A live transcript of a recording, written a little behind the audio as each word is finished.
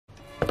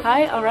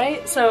Hi,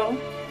 alright, so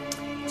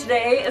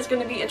today is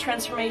going to be a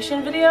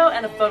transformation video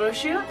and a photo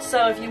shoot,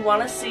 so if you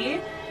want to see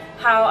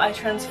how I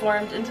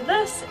transformed into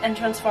this and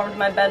transformed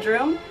my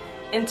bedroom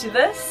into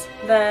this,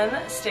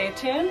 then stay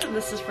tuned.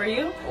 This is for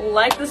you.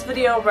 Like this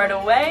video right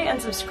away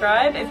and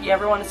subscribe if you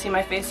ever want to see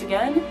my face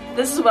again.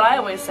 This is what I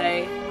always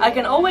say, I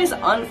can always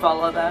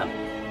unfollow them.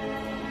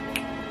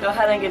 Go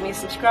ahead and give me a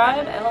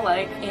subscribe and a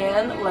like,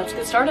 and let's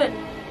get started.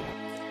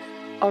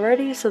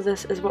 Alrighty, so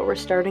this is what we're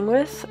starting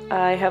with.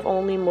 I have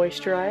only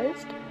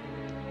moisturized.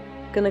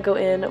 Gonna go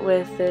in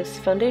with this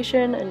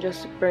foundation and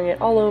just bring it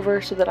all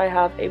over so that I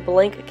have a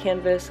blank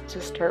canvas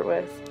to start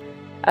with,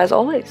 as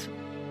always.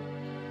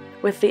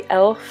 With the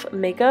e.l.f.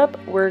 makeup,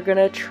 we're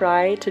gonna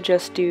try to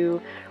just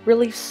do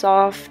really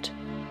soft,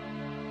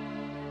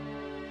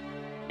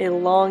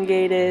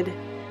 elongated,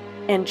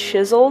 and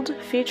chiseled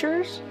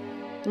features.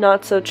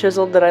 Not so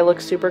chiseled that I look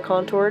super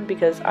contoured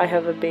because I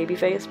have a baby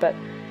face, but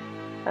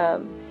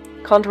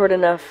contoured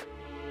enough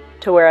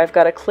to where I've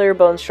got a clear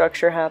bone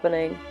structure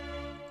happening.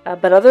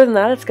 But other than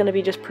that, it's going to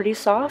be just pretty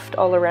soft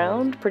all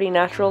around, pretty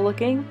natural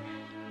looking.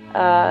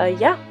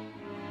 Yeah.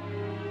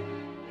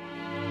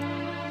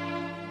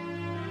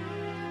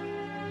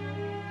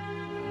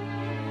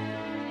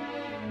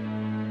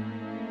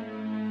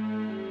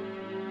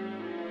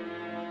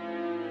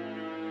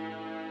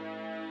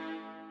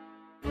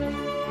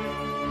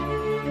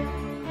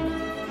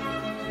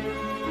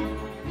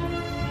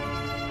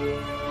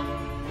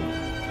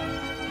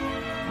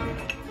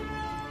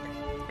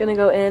 Gonna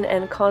go in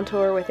and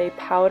contour with a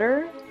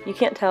powder. You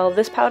can't tell,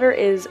 this powder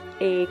is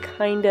a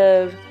kind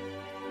of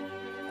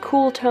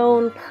cool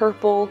tone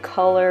purple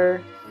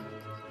color.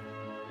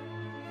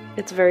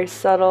 It's very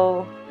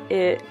subtle.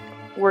 It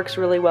works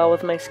really well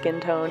with my skin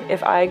tone.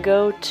 If I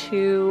go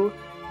too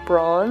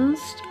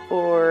bronzed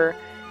or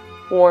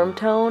warm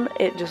tone,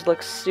 it just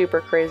looks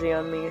super crazy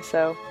on me.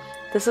 So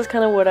this is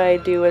kind of what I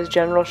do as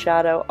general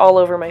shadow all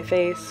over my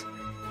face.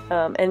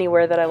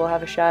 Anywhere that I will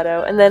have a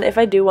shadow, and then if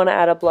I do want to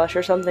add a blush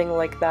or something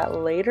like that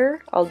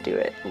later, I'll do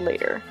it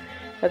later.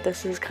 But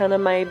this is kind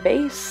of my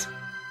base.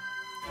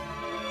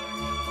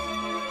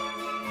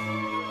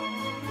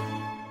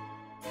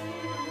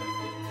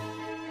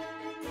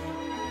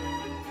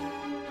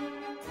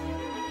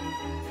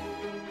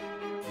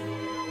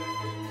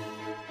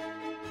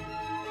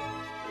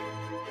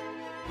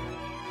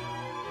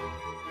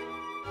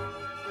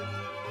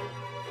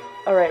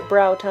 Alright,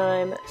 brow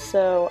time.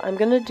 So I'm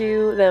gonna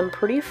do them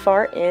pretty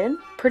far in,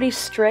 pretty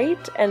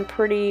straight, and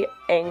pretty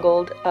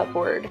angled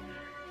upward.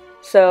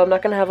 So I'm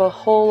not gonna have a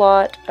whole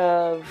lot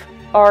of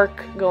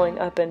arc going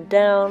up and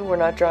down. We're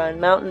not drawing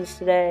mountains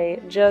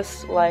today,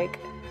 just like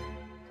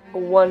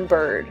one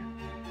bird.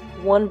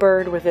 One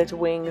bird with its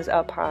wings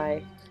up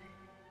high,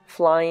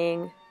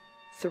 flying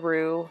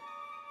through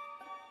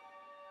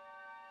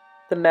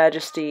the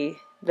majesty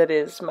that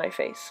is my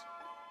face.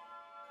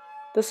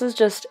 This is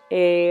just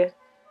a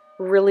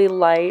really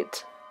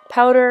light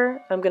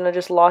powder. I'm gonna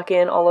just lock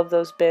in all of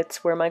those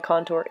bits where my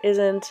contour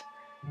isn't.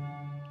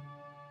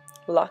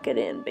 Lock it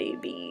in,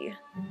 baby.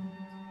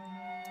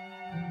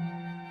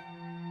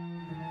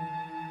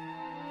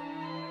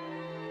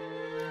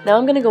 Now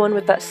I'm gonna go in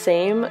with that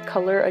same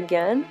color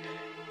again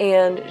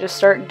and just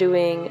start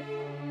doing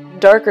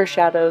darker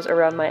shadows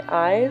around my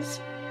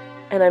eyes,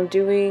 and I'm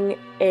doing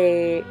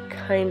a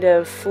kind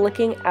of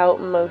flicking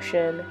out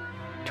motion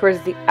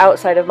towards the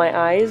outside of my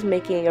eyes,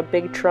 making a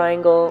big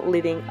triangle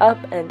leading up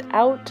and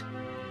out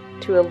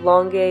to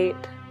elongate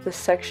the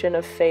section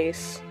of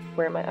face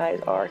where my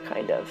eyes are,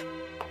 kind of.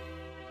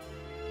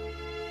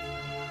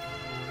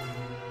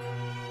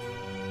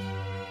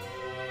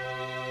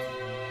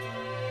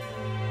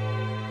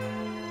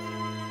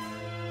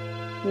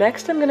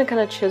 Next, I'm going to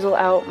kind of chisel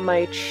out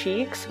my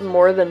cheeks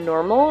more than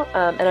normal,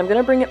 and I'm going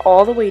to bring it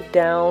all the way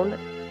down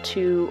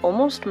to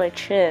almost my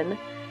chin,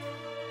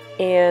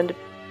 and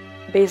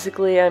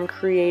basically I'm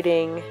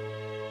creating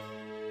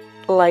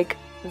like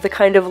the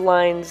kind of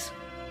lines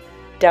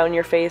down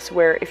your face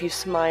where if you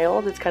smile,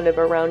 that's kind of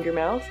around your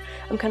mouth.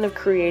 I'm kind of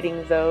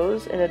creating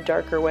those in a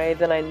darker way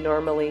than I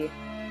normally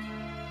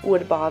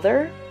would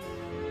bother.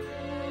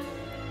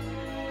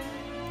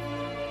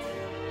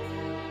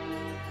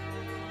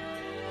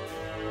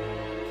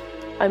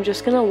 I'm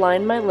just gonna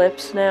line my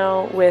lips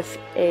now with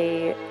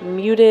a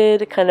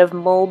muted kind of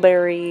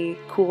mulberry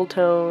cool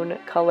tone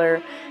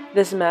color.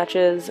 This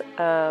matches,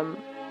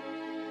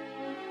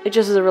 it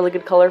just is a really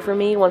good color for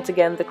me. Once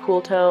again, the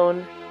cool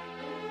tone.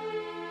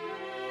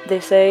 They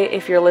say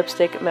if your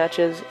lipstick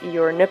matches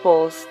your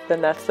nipples, then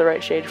that's the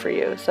right shade for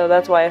you. So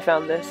that's why I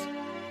found this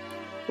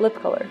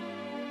lip color.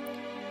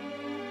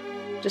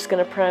 Just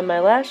gonna prime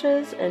my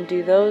lashes and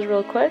do those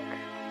real quick.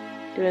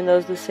 Doing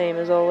those the same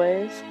as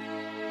always.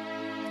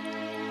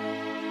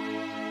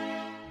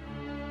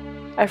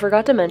 I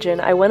forgot to mention,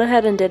 I went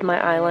ahead and did my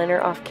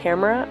eyeliner off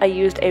camera. I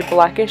used a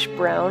blackish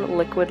brown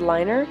liquid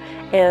liner,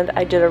 and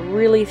I did a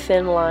really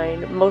thin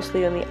line,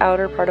 mostly on the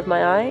outer part of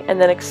my eye, and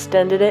then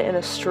extended it in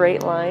a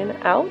straight line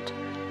out.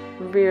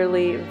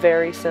 Really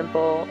very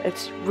simple.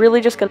 It's really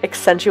just going to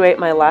accentuate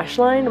my lash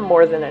line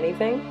more than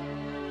anything.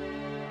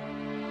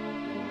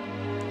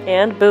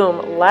 And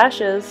boom,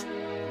 lashes.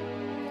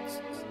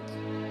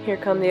 Here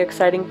come the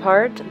exciting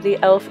part, the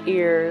elf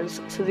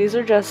ears. So these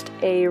are just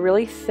a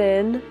really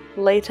thin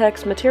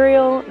latex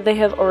material. They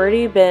have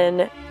already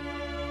been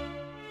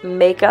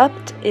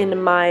make-upped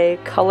in my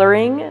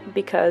coloring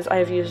because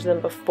I've used them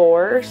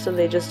before, so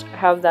they just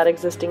have that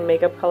existing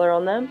makeup color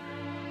on them.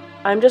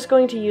 I'm just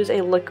going to use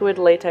a liquid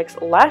latex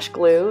lash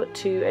glue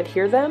to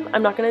adhere them.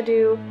 I'm not going to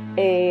do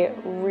a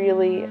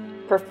really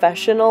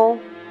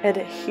professional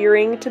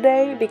adhering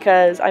today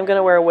because I'm going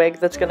to wear a wig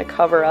that's going to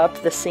cover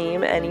up the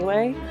seam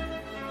anyway.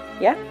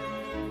 Yeah.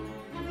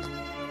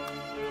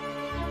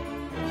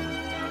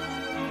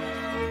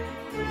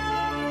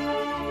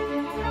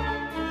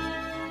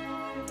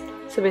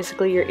 So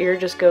basically your ear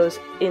just goes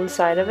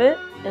inside of it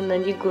and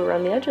then you glue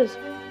around the edges.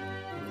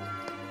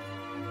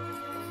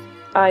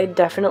 I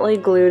definitely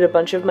glued a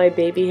bunch of my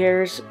baby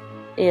hairs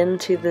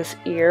into this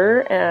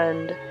ear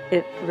and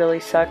it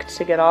really sucked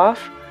to get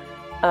off.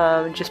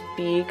 Just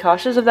be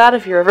cautious of that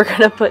if you're ever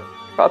going to put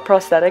a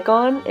prosthetic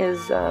on,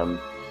 is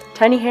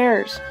tiny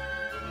hairs.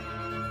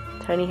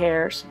 Tiny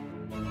hairs.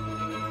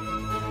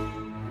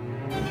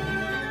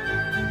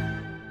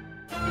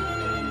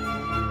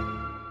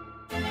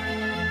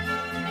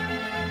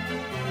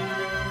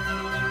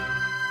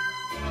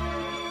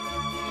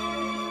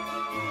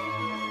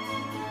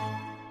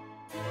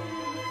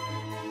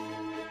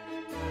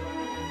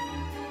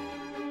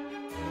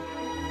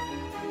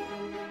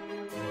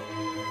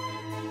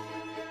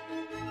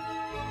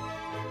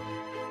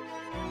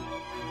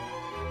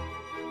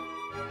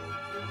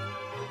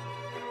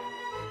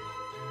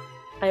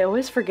 I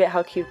always forget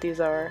how cute these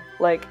are.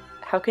 Like,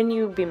 how can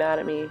you be mad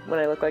at me when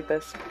I look like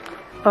this?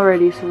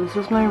 Alrighty, so this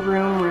is my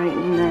room right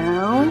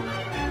now,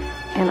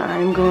 and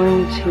I'm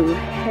going to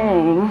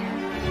hang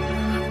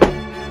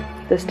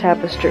this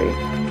tapestry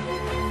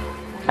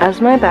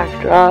as my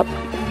backdrop.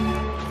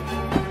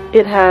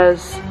 It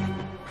has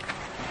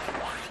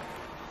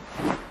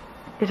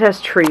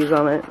trees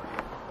on it.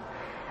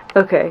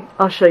 Okay,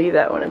 I'll show you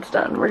that when it's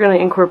done. We're gonna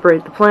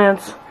incorporate the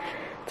plants.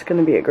 It's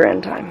gonna be a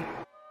grand time.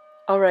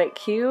 Alright,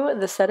 cue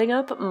the setting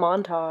up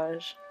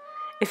montage.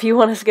 If you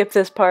want to skip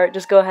this part,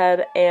 just go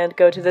ahead and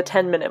go to the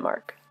 10-minute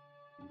mark.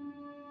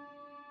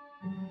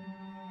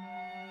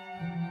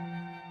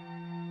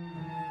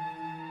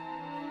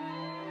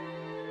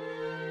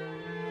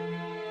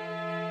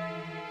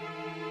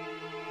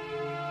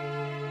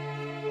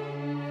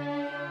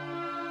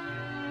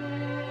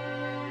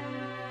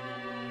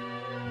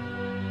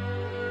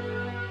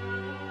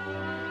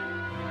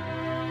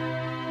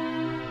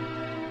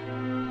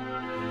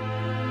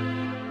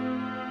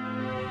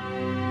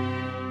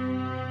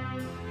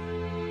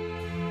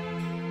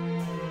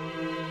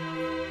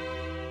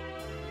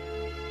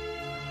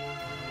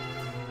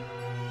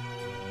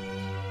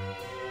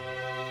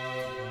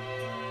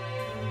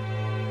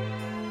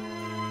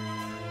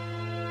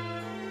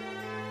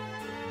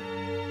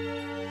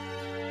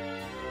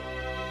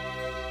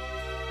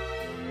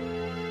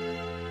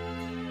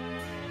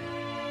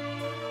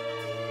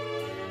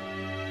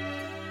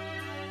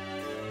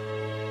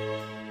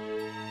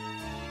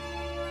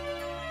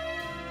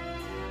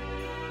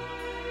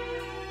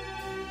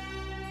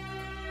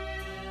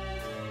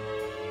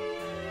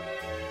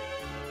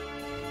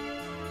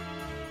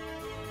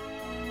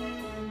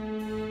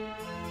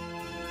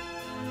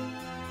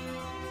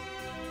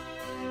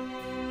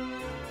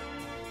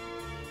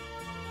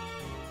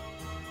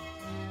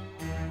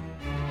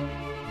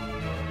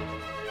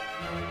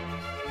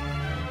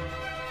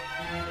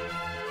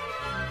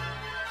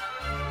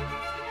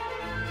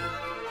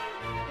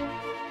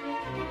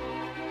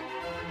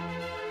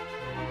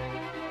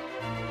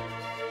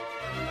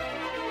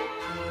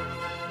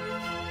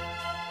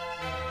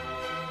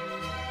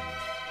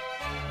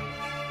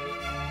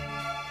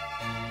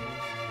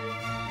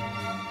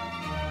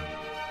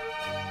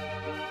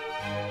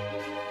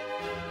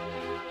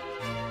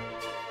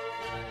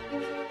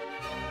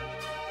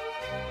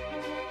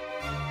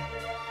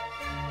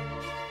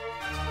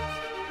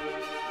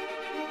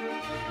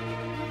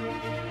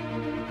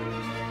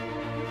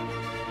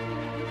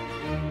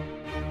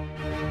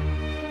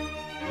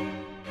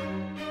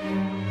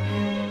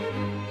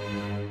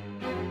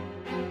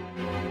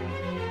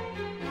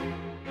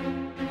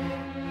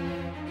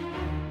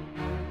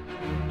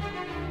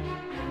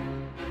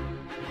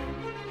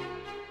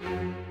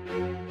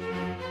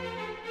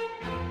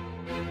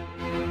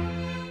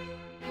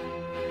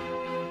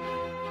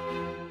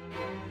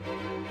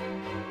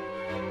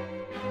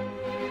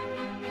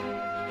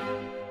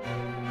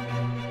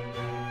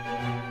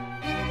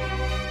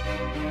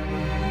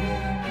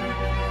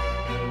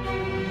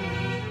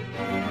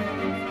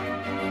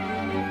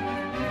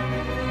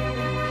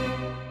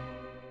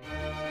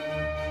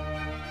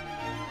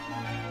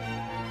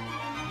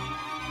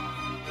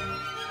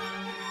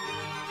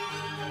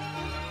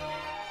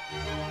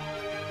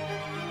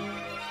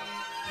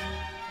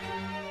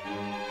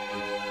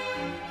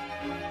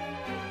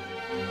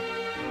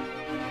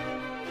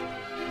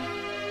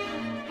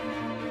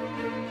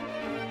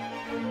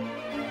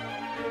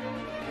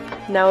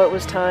 Now it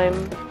was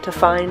time to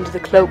find the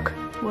cloak.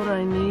 What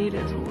I need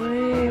is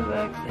way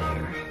back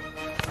there.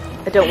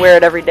 I don't wear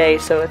it every day,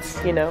 so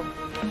it's, you know,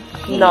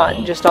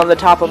 not just on the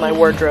top of my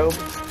wardrobe.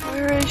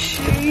 Where is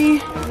she?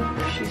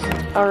 She's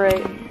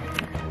alright.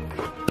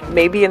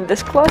 Maybe in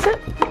this closet?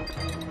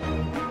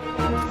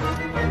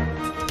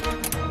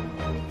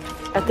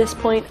 At this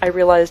point, I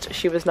realized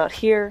she was not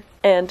here,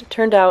 and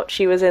turned out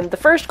she was in the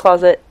first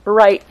closet,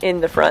 right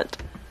in the front.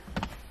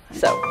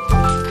 So.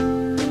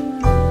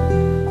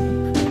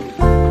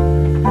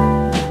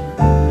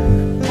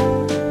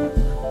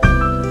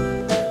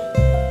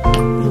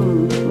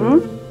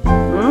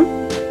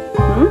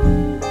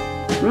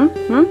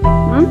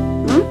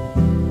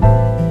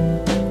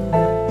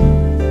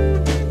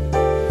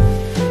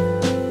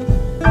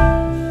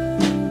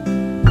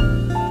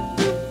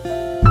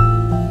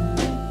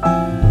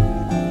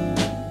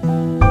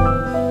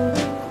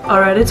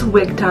 Alright, it's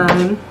wig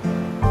time.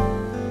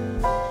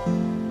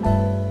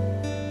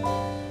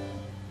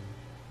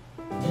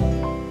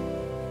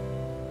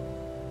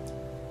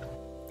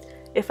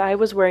 If I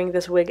was wearing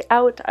this wig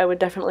out, I would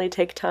definitely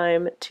take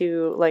time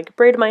to like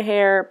braid my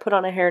hair, put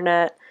on a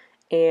hairnet,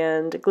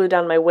 and glue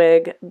down my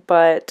wig,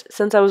 but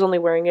since I was only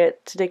wearing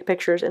it to take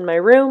pictures in my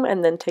room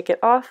and then take it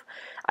off,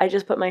 I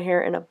just put my hair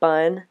in a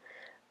bun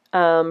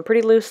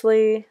pretty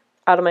loosely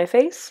out of my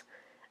face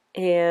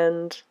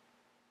and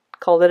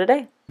called it a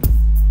day.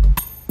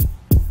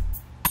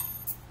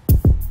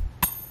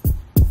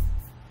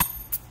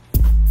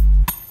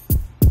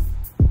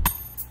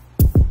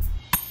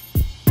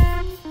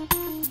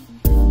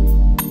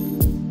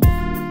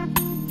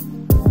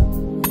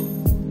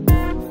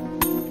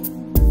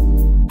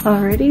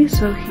 Alrighty,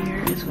 so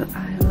here is what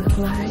I look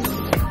like.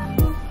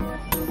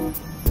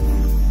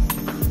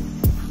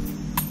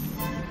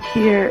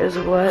 Here is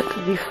what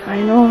the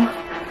final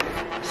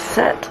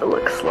set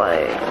looks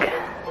like.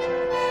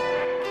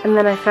 And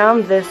then I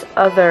found this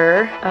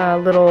other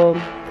little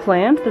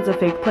plant that's a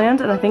fake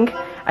plant, and I think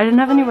I didn't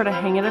have anywhere to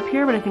hang it up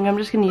here, but I think I'm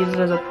just gonna use it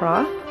as a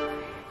prop.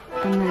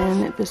 And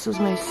then this is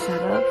my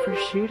setup for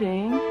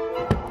shooting.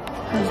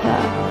 How's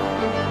that?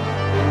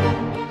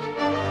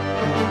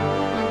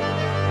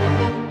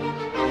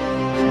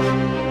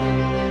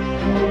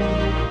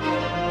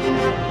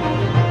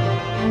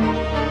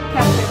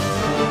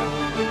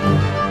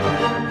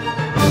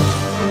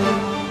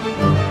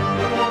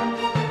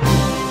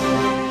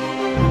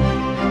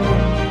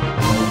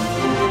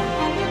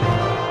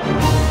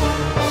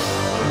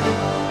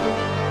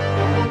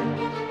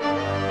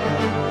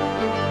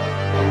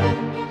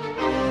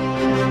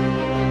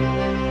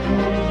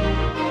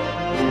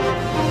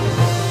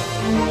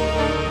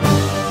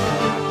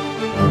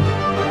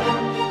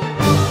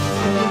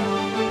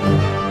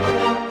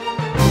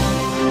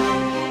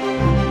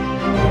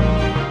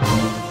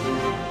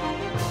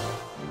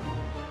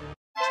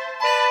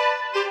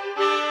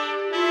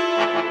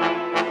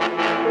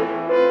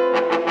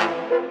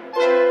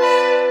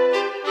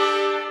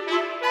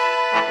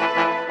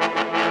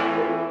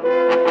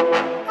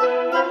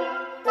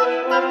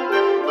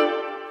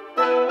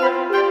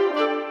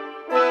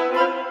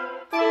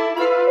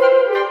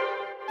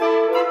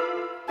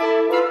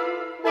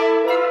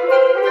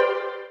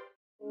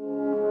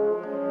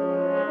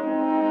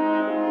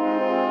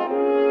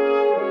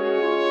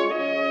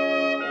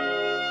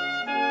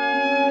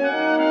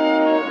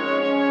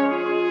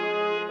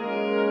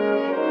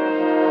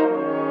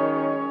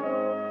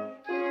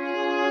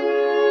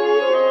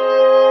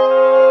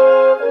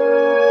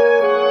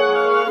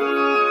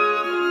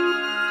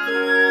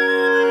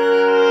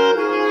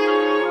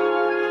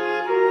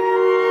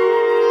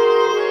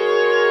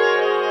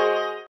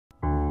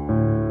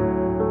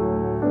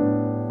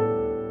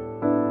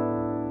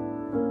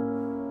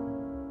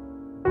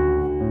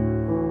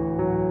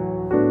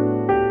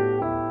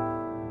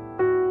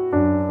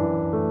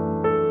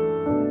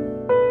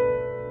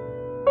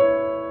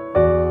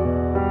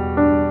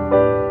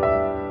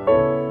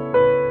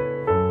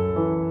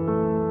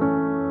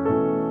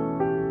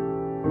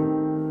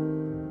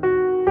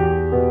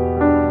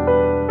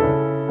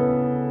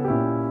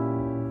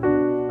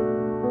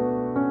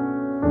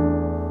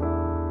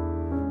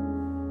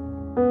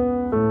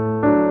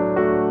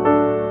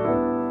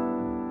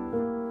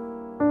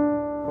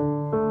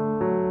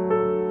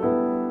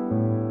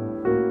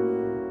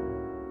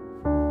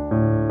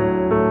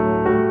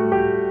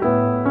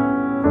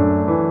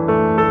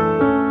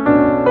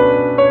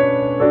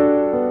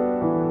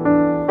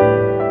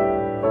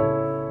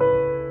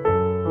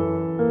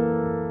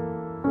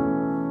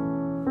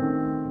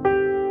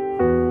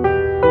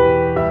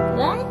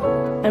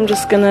 I'm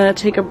just gonna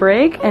take a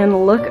break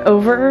and look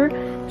over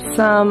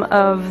some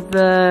of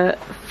the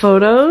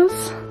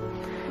photos.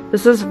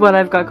 This is what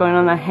I've got going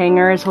on. The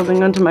hanger is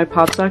holding onto my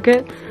pop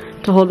socket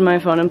to hold my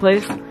phone in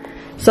place.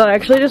 So I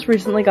actually just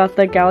recently got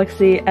the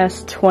Galaxy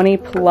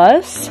S20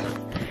 Plus,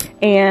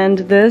 and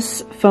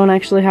this phone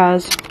actually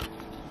has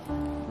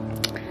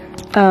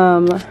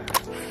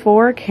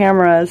 4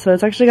 cameras, so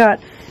it's actually got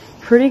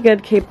pretty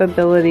good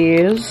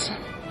capabilities.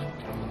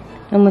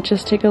 And let's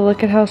just take a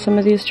look at how some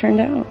of these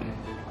turned out.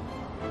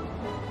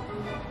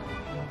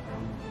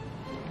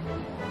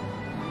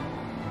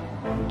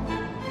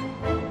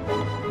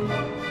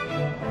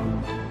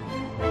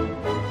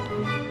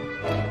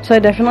 so I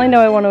definitely know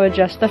I want to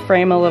adjust the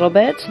frame a little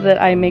bit so that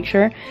I make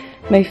sure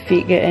my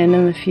feet get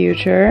in the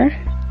future.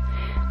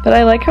 But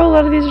I like how a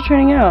lot of these are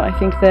turning out. I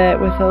think that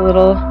with a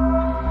little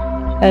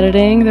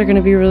editing, they're going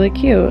to be really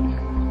cute.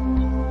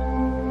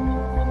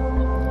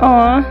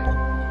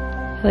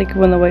 Aww. Like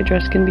when the white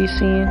dress can be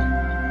seen.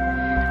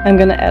 I'm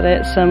going to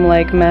edit some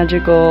like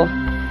magical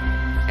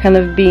kind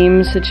of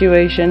beam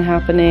situation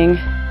happening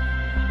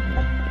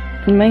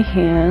in my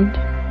hand.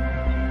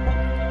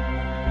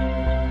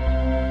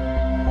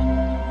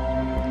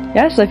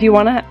 Yeah, so if you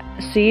want to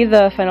see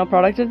the final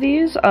product of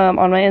these, on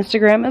my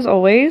Instagram as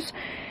always.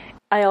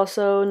 I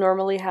also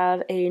normally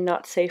have a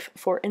not safe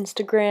for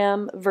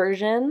Instagram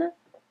version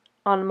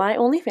on my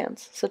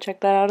Onlyfans, so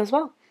check that out as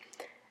well.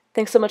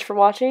 Thanks so much for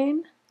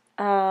watching.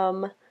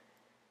 I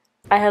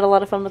had a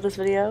lot of fun with this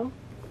video.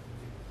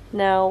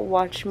 Now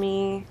watch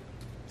me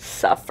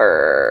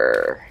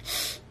suffer.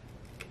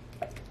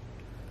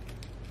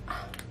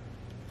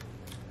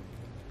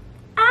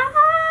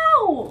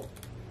 Ow!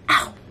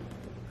 Ow!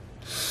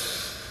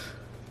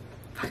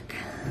 Fuck.